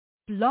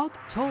Blog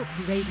Talk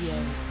Radio.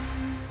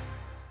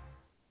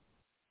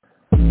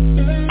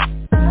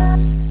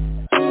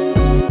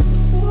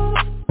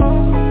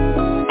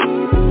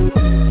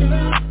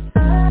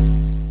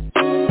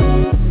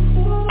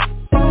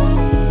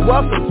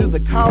 Welcome to the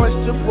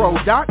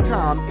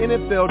College2Pro.com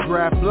NFL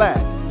Draft Blast,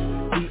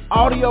 the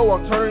audio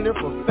alternative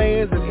for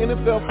fans and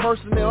NFL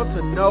personnel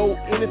to know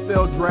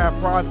NFL draft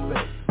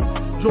prospects.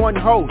 Join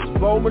host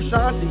Bo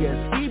Marchionte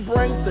as he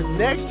brings the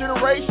next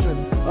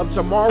generation of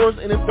tomorrow's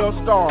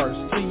NFL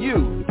stars to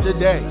you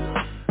today.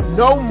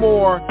 No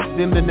more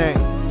than the name.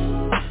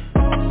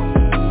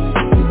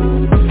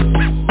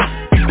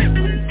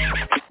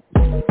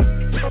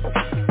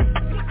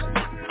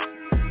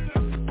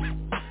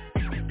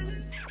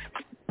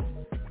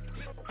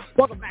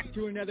 Welcome back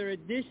to another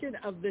edition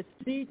of the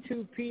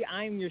C2P.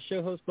 I'm your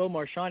show host, Bo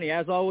Marchionte.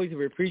 As always,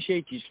 we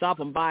appreciate you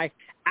stopping by.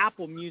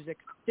 Apple Music,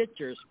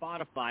 Stitcher,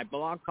 Spotify,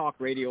 Blog Talk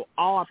Radio,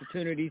 all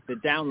opportunities to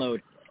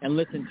download and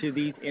listen to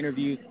these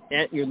interviews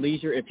at your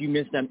leisure if you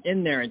miss them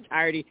in their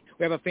entirety.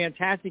 We have a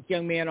fantastic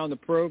young man on the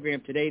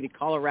program today, the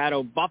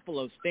Colorado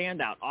Buffalo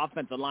standout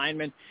offensive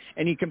lineman,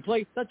 and he can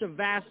play such a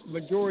vast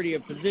majority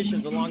of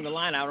positions along the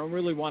line. I don't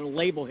really want to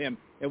label him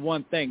at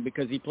one thing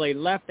because he played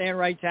left and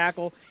right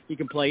tackle. He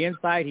can play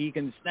inside. He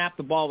can snap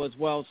the ball as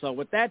well. So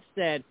with that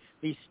said,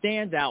 the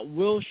standout,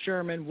 Will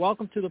Sherman,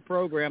 welcome to the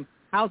program.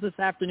 How's this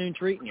afternoon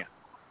treating you?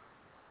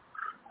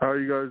 How are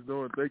you guys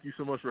doing? Thank you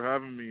so much for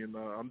having me, and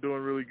I'm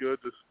doing really good.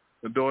 Just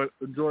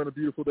enjoying a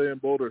beautiful day in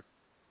Boulder.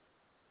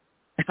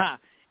 I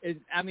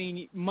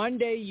mean,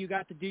 Monday you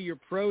got to do your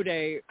pro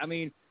day. I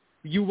mean,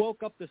 you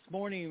woke up this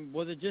morning.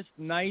 Was it just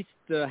nice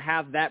to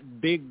have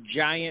that big,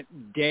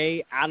 giant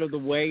day out of the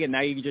way, and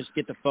now you just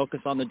get to focus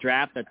on the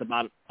draft that's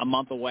about a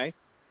month away?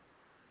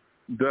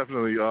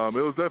 Definitely. It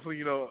was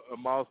definitely, a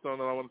milestone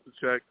that I wanted to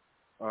check.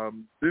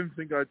 Didn't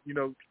think I,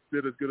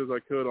 did as good as I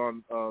could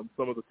on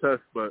some of the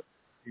tests, but,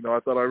 I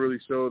thought I really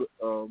showed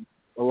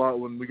a lot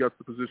when we got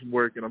to position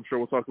work, and I'm sure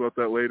we'll talk about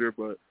that later.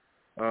 But,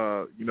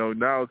 now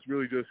it's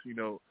really just,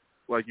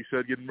 like you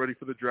said, getting ready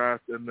for the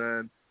draft and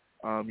then,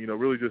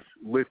 really just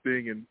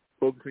lifting and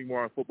focusing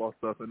more on football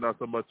stuff and not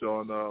so much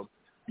on,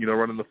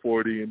 running the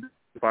 40 and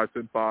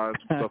 5-10-5 and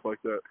stuff like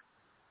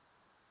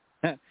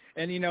that.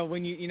 And,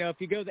 when if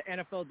you go to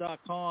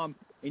NFL.com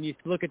and you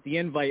look at the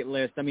invite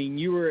list, I mean,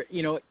 you were,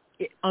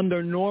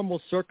 under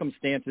normal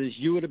circumstances,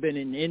 you would have been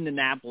in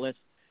Indianapolis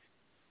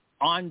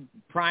on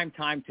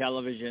primetime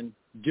television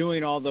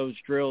doing all those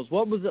drills.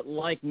 What was it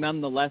like,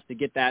 nonetheless, to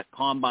get that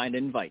combine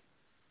invite?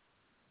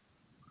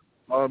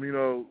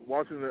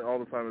 Watching it all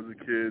the time as a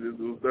kid, it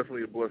was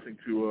definitely a blessing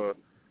to,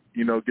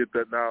 get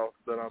that now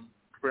that I'm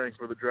preparing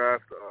for the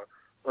draft.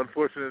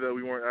 Unfortunate that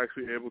we weren't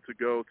actually able to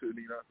go to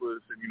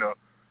Indianapolis and,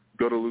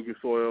 go to Lucas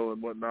Oil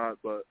and whatnot,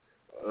 but,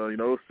 it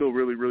was still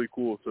really, really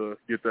cool to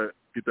get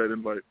that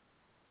invite.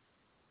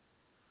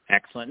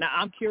 Excellent. Now,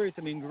 I'm curious,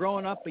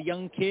 growing up a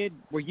young kid,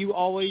 were you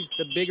always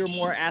the bigger,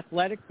 more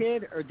athletic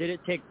kid, or did it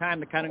take time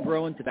to kind of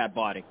grow into that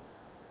body?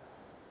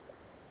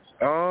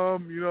 I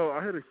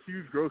had a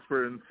huge growth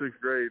spurt in 6th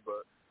grade,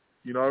 but,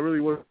 I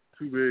really wasn't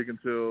too big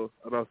until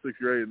about 6th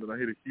grade, and then I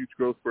hit a huge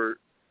growth spurt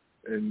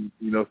and,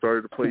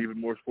 started to play even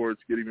more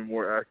sports, get even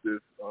more active.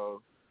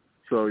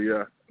 So,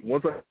 yeah,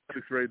 once I hit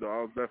 6th grade, though,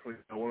 I was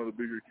definitely one of the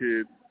bigger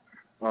kids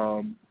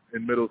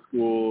in middle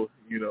school,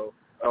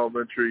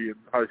 elementary and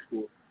high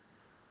school.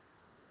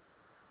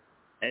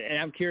 And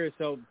I'm curious,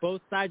 so both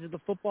sides of the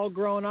football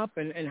growing up,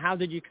 and how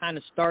did you kind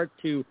of start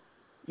to,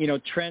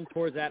 trend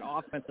towards that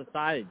offensive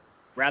side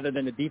rather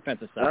than the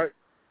defensive side?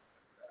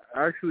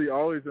 Actually,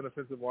 always an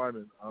offensive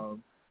lineman.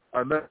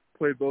 I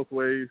played both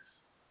ways,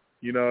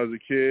 as a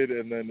kid,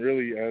 and then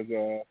really as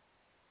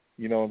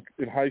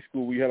in high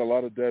school we had a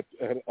lot of depth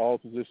at all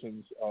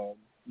positions. I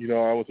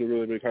went to a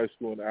really big high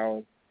school in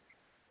Allen,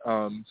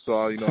 so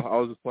I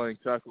was just playing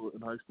tackle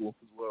in high school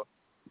as well.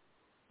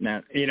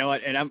 Now, you know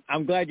what, and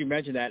I'm glad you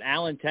mentioned that.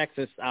 Allen,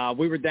 Texas,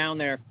 we were down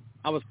there.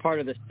 I was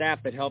part of the staff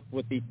that helped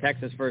with the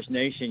Texas First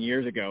Nation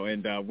years ago,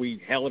 and we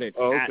held it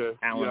at Allen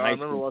High School. I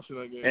remember watching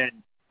that game. And,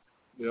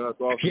 yeah, that's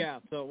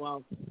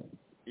awesome.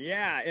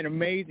 Yeah, and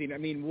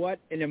amazing. What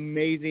an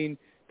amazing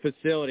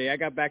facility. I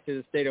got back to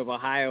the state of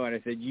Ohio, and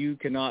I said, you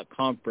cannot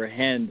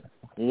comprehend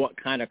what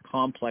kind of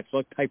complex,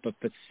 what type of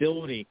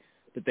facility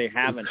that they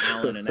have in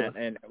Allen.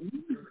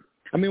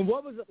 And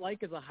what was it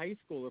like as a high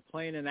schooler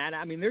playing in that?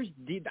 I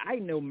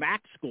know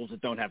MAC schools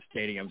that don't have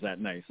stadiums that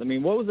nice.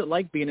 What was it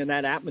like being in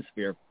that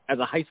atmosphere as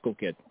a high school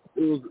kid?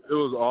 It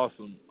was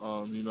awesome.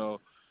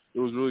 It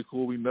was really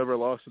cool. We never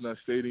lost in that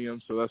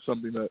stadium, so that's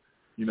something that,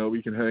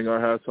 we can hang our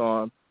hats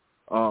on.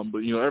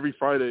 But every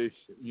Friday,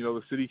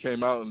 the city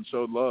came out and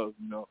showed love.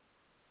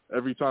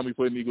 Every time we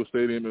played in Eagle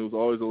Stadium, it was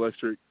always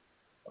electric.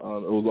 It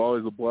was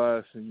always a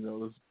blast, and, it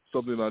was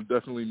something I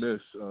definitely miss,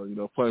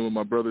 playing with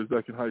my brothers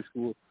back in high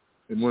school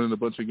and winning a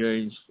bunch of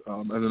games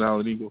as an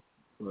Allen Eagle.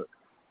 But.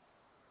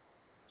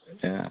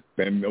 Yeah,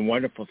 a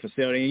wonderful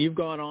facility. And you've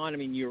gone on.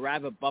 You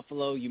arrive at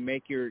Buffalo. You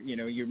make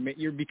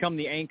you become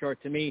the anchor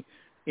to me,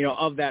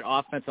 of that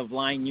offensive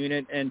line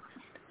unit. And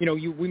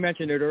we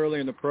mentioned it earlier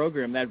in the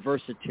program, that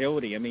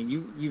versatility. I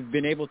mean, you've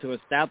been able to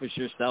establish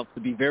yourself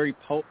to be very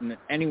potent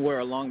anywhere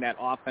along that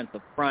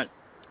offensive front.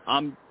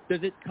 Does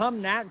it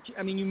come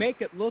I mean, you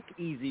make it look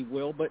easy,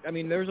 Will, but, I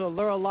mean, there's a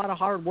lot of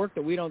hard work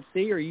that we don't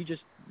see, or you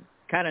just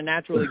kind of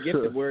naturally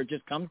gifted where it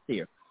just comes to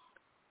you?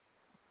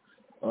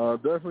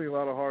 Definitely a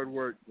lot of hard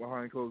work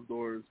behind closed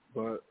doors,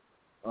 but,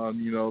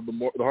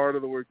 the harder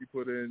the work you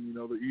put in,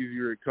 the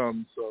easier it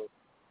comes. So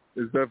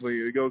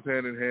it goes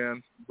hand in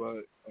hand,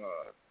 but,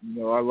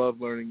 I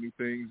love learning new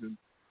things, and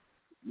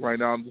right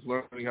now I'm just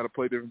learning how to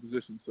play different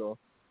positions, so.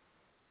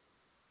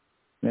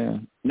 Yeah.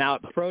 Now,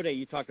 at Pro Day,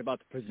 you talked about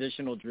the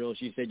positional drills.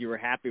 You said you were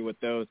happy with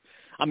those.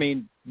 I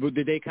mean,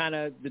 did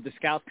the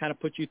scouts kind of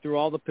put you through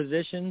all the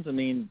positions? I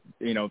mean,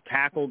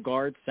 tackle,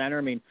 guard, center.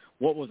 I mean,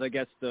 what was, I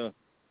guess,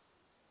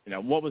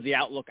 what was the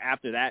outlook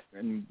after that,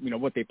 and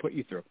what they put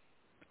you through?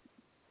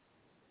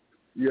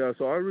 Yeah.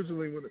 So I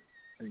originally went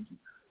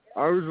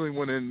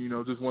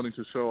in, just wanting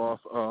to show off,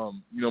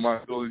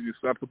 my ability to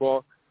snap the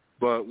ball.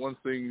 But once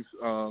things,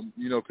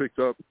 picked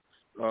up,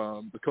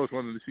 the coach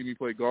wanted to see me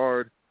play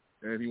guard,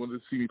 and he wanted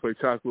to see me play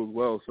tackle as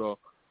well. So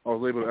I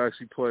was able to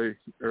actually play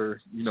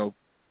or,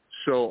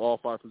 show all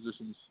 5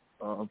 positions,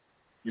 out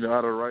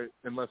of right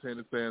and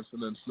left-handed stance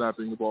and then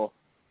snapping the ball.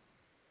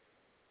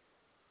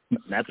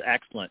 That's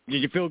excellent.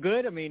 Did you feel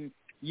good? I mean,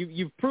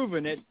 you've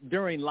proven it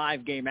during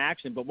live game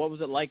action, but what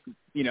was it like,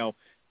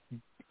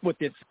 with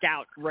this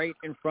scout right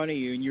in front of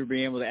you and you were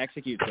being able to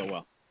execute so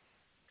well?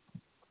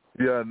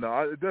 Yeah,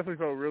 no, it definitely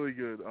felt really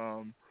good.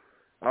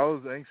 I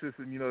was anxious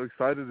and,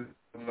 excited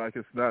when I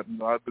could snap.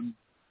 I've been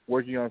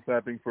working on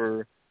snapping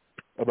for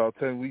about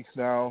 10 weeks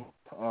now.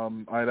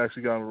 I had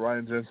actually gotten with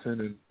Ryan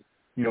Jensen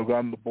and,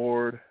 gotten the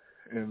board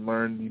and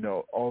learned,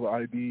 all the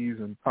IDs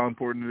and how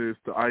important it is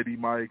to ID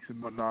mics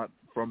and whatnot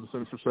from the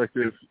center's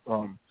perspective.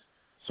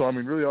 So, I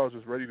mean, really I was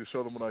just ready to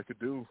show them what I could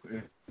do,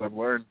 and I've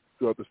learned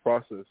throughout this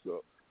process.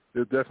 So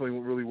it definitely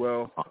went really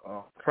well.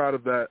 Proud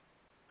of that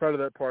part of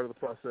the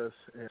process.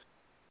 And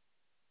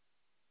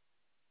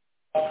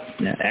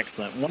yeah,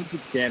 excellent. Once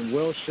again,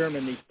 Will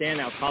Sherman, the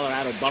standout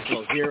Colorado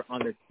Buffalo here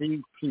on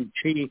the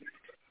C2P,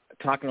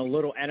 talking a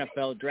little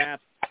NFL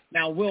draft.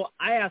 Now, Will,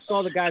 I asked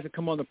all the guys that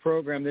come on the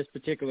program this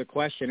particular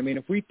question. I mean,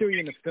 if we threw you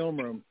in the film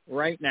room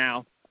right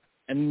now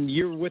and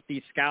you're with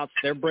these scouts,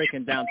 they're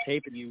breaking down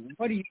tape of you,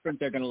 what do you think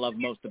they're going to love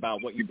most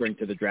about what you bring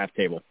to the draft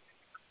table?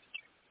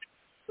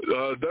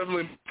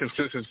 Definitely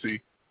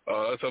consistency.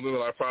 That's something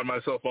that I pride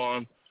myself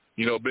on.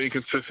 Being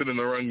consistent in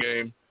the run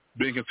game,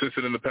 being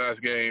consistent in the pass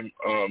game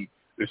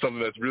is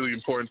something that's really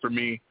important for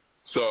me.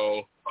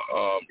 So,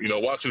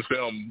 watching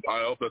film,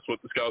 I hope that's what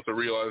the scouts are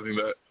realizing,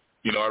 that,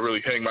 I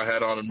really hang my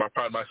hat on and I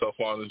pride myself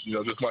on is,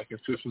 just my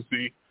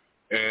consistency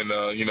and,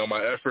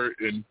 my effort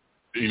and,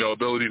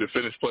 ability to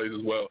finish plays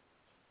as well.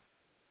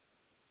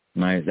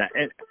 Nice.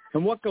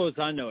 And what goes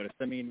unnoticed?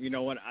 I mean,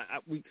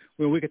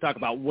 we could talk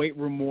about weight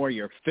room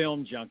warrior,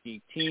 film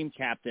junkie, team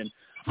captain.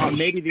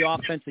 Maybe the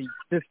offensive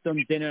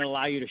system didn't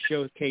allow you to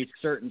showcase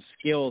certain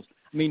skills.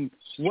 I mean,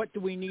 what do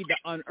we need to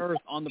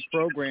unearth on the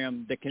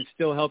program that can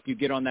still help you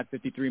get on that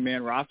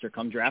 53-man roster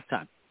come draft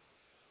time?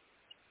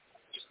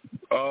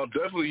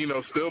 Definitely,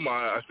 still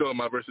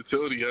my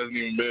versatility hasn't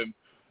even been,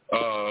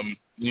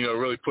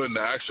 really put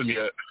into action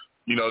yet.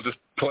 Just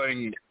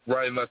playing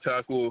right and left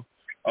tackle.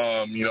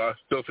 I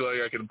still feel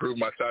like I can improve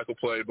my tackle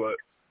play, but,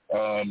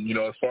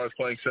 as far as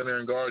playing center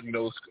and guard,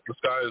 the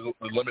sky is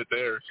the limit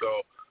there.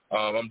 So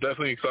I'm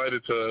definitely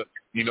excited to,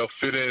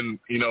 fit in,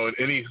 in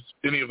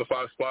any of the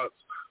 5 spots,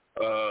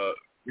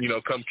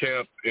 come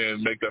camp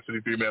and make that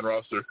 53-man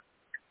roster.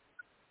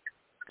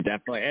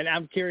 Definitely. And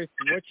I'm curious,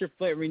 what's your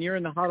play? When you're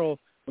in the huddle,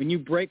 when you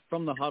break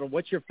from the huddle,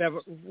 what's your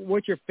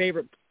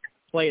favorite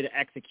play to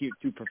execute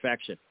to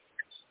perfection?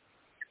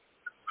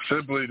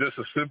 Simply just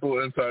a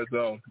simple inside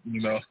zone.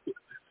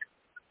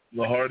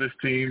 The hardest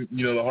team,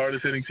 the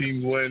hardest hitting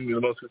teams win. The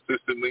most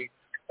consistently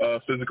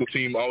physical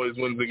team always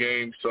wins the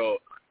game. So,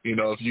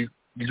 if you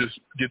just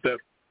get that,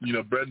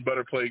 bread and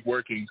butter play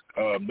working,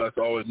 that's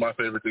always my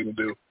favorite thing to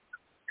do.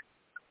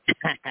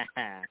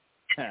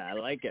 I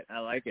like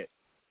it.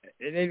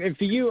 And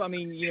for you, I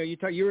mean,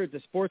 you were at the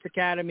sports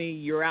academy,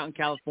 you're out in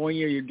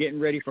California, you're getting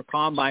ready for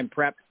combine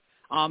prep.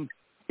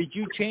 Did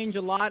you change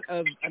a lot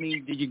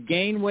did you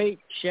gain weight,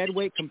 shed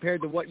weight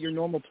compared to what your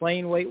normal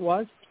playing weight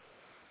was?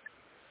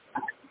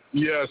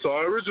 Yeah, so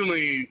I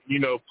originally,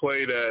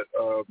 played at,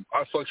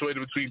 I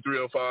fluctuated between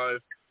 305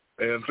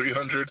 and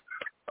 300.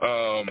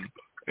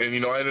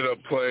 And, I ended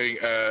up playing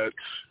at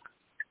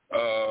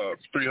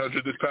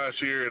 300 this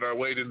past year, and I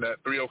weighed in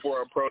at 304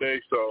 on Pro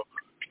Day. So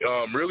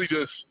really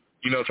just,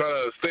 trying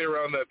to stay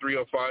around that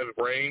 305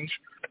 range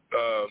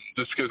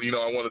just because,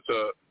 I wanted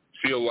to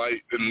feel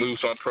light and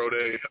loose on Pro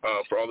Day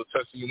for all the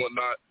testing and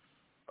whatnot.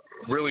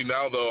 Really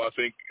now, though, I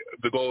think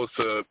the goal is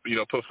to,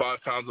 put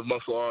 5 pounds of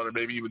muscle on or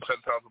maybe even 10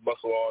 pounds of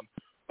muscle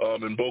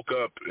on and bulk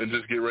up and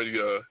just get ready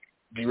to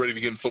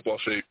get in football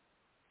shape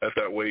at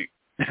that weight.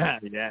 Yeah,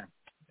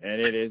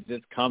 and it is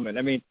just coming.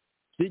 I mean,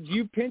 Did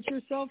you pinch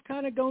yourself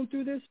kind of going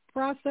through this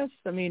process?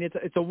 I mean,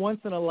 it's a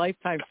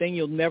once-in-a-lifetime thing.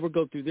 You'll never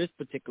go through this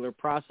particular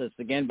process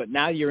again, but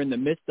now you're in the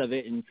midst of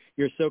it, and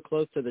you're so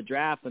close to the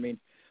draft. I mean,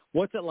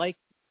 what's it like,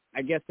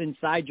 I guess,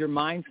 inside your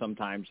mind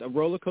sometimes? A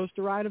roller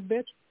coaster ride a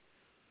bit?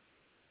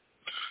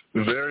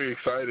 Very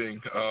exciting.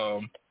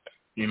 I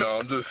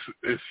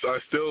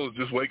still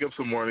just wake up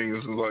some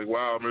mornings and like,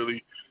 wow, I'm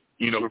really,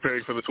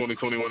 preparing for the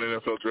 2021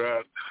 NFL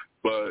draft.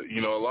 But,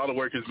 a lot of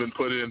work has been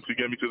put in to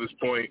get me to this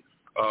point.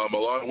 A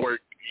lot of work,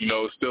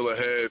 is still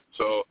ahead.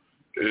 So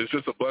it's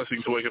just a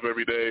blessing to wake up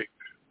every day,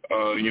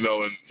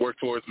 and work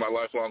towards my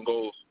lifelong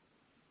goals.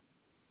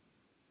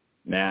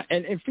 Yeah,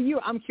 and for you,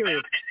 I'm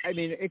curious. I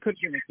mean, it could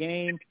have been a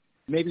game.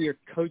 Maybe your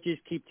coaches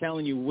keep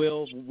telling you,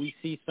 Will, we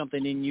see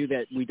something in you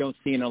that we don't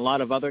see in a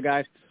lot of other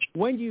guys.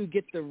 When do you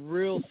get the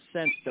real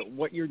sense that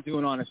what you're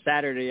doing on a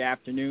Saturday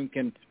afternoon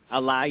can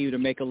allow you to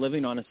make a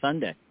living on a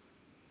Sunday?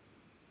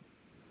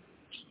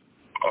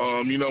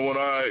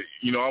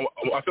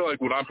 I feel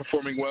like when I'm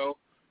performing well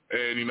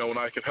and, when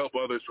I can help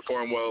others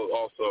perform well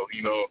also,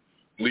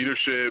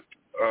 leadership,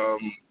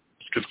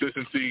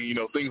 consistency,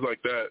 things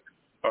like that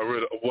are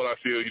really what I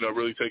feel,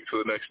 really take it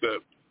to the next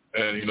step.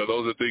 And,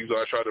 those are things that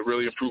I try to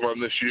really improve on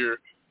this year.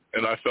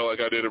 And I felt like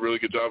I did a really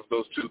good job of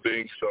those two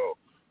things. So,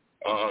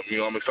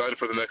 I'm excited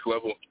for the next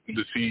level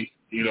to see,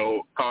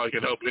 how I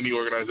can help any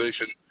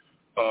organization,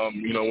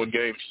 win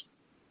games.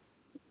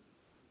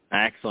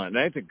 Excellent.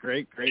 That's a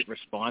great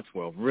response,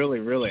 Will. Really,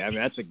 really. I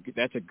mean,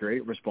 that's a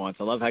great response.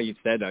 I love how you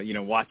said,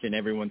 watching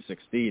everyone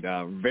succeed.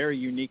 Very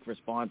unique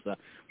response.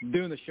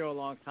 Doing the show a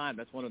long time,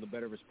 that's one of the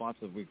better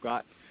responses we've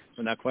got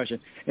from that question.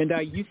 And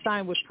you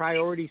signed with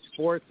Priority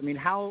Sports. I mean,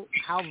 how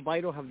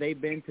vital have they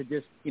been to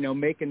just,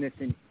 making this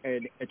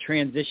a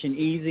transition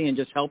easy and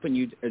just helping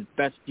you as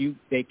best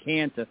they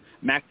can to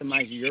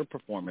maximize your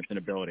performance and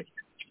ability?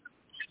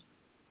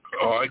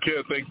 Oh, I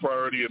can't thank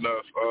Priority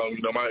enough.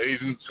 My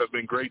agents have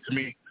been great to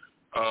me.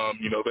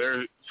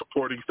 Their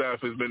supporting staff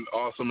has been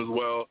awesome as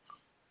well.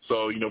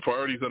 So,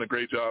 Priority's done a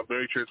great job,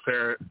 very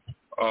transparent,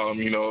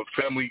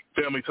 family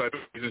type of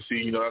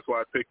agency, that's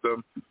why I picked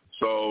them.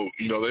 So,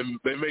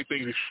 they make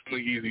things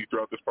extremely easy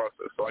throughout this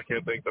process. So I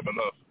can't thank them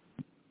enough.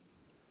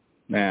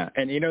 Yeah.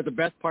 And, the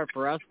best part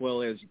for us,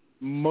 Will, is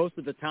most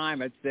of the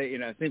time, I'd say,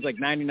 it seems like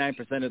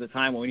 99% of the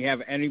time when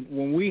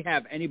we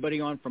have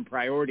anybody on from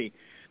Priority,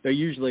 they're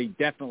usually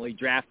definitely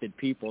drafted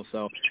people.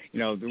 So,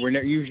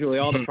 we're usually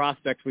all the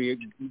prospects we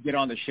get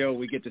on the show,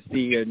 we get to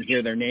see and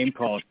hear their name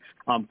called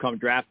come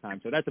draft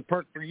time. So that's a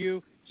perk for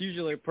you. It's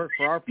usually a perk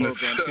for our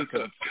program, too,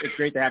 because it's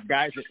great to have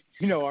guys that,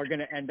 are going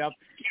to end up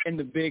in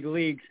the big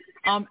leagues.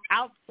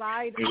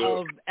 Outside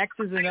of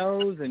X's and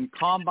O's and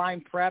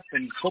combine prep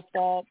and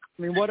football,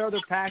 I mean, what other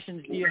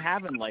passions do you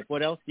have in life?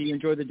 What else do you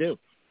enjoy to do?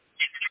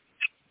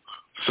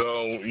 So,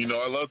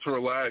 I love to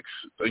relax,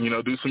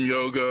 do some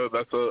yoga.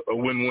 That's a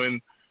win-win.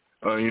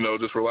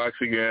 Just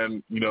relaxing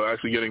and,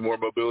 actually getting more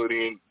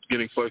mobility and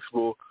getting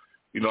flexible.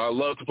 I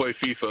love to play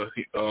FIFA.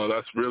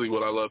 That's really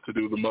what I love to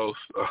do the most.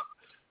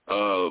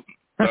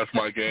 That's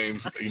my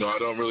game. I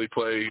don't really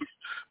play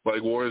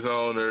like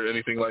Warzone or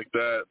anything like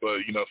that, but,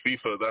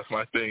 FIFA, that's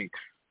my thing.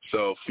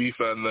 So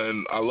FIFA, and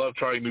then I love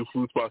trying new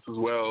food spots as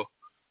well.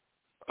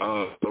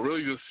 So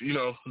really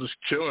just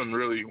chilling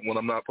really when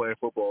I'm not playing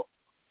football.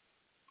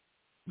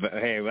 But,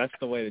 hey, that's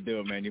the way to do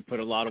it, man. You put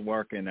a lot of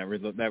work in. That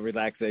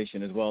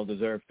relaxation is well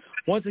deserved.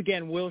 Once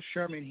again, Will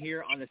Sherman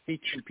here on the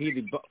C2P,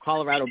 the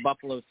Colorado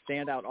Buffaloes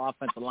standout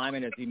offensive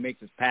lineman as he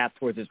makes his path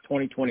towards his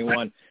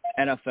 2021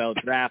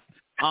 NFL draft.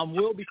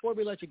 Will, before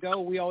we let you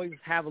go, we always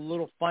have a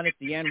little fun at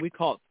the end. We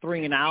call it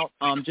 3 and Out.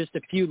 Just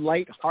a few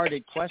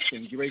light-hearted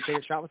questions. You ready to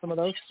take a shot with some of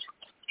those?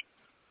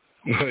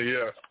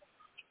 Yeah.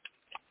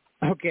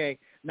 Okay.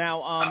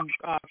 Now,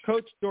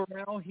 Coach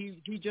Dorrell,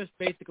 he just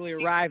basically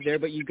arrived there,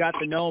 but you got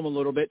to know him a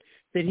little bit.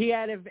 Did he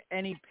have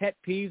any pet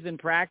peeves in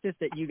practice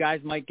that you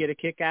guys might get a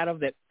kick out of,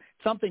 that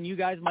something you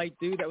guys might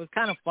do that was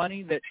kind of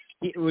funny that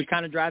would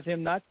kind of drive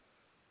him nuts?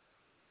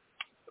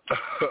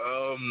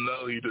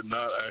 No, he did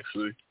not,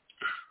 actually.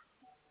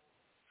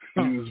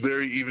 He was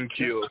very even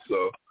keeled,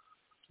 so.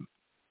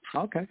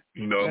 Okay.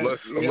 Unless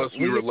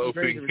we were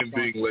loafing and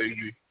being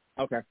lazy.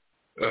 Okay.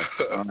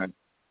 All right.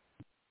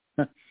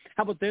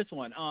 How about this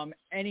one?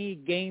 Any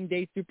game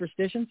day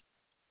superstitions?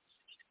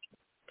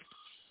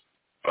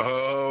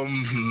 No,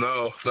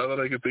 not that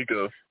I can think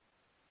of.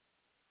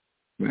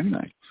 Very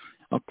nice.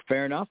 Okay,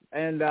 fair enough.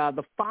 And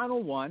the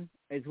final one,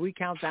 as we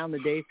count down the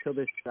days till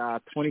this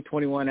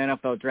 2021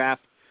 NFL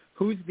draft,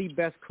 who's the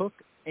best cook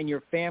in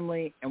your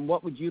family, and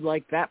what would you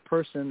like that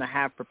person to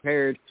have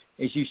prepared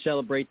as you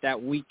celebrate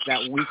that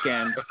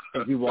weekend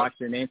as you watch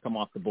their name come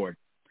off the board?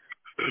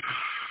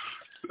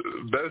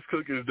 Best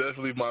cook is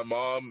definitely my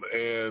mom,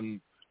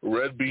 and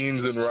red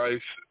beans and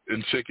rice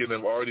and chicken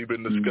have already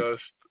been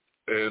discussed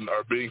and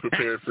are being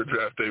prepared for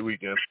draft day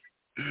weekend.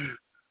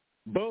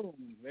 Boom!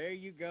 There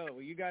you go.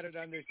 You got it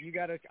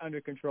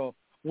under control.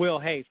 Will,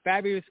 hey,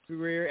 fabulous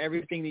career.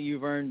 Everything that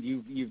you've earned,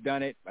 you've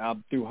done it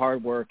through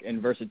hard work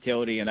and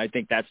versatility, and I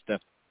think that's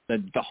the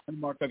the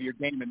hallmark of your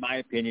game, in my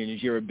opinion,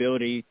 is your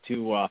ability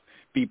to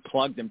be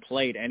plugged and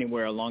played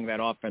anywhere along that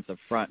offensive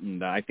front.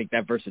 And I think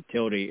that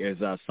versatility is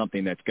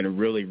something that's going to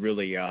really,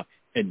 really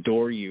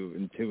adore you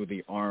into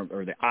the arm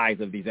or the eyes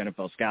of these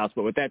NFL scouts.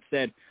 But with that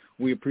said,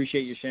 we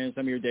appreciate you sharing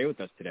some of your day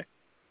with us today.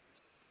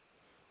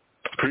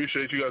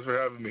 Appreciate you guys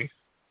for having me.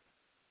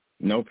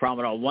 No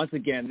problem at all. Once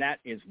again, that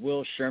is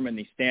Will Sherman,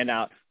 the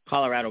standout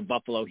Colorado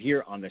Buffalo,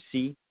 here on the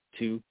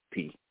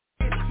C2P.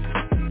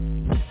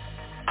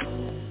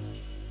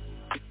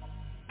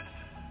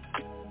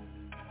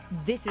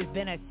 This has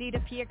been a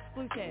C2P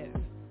exclusive.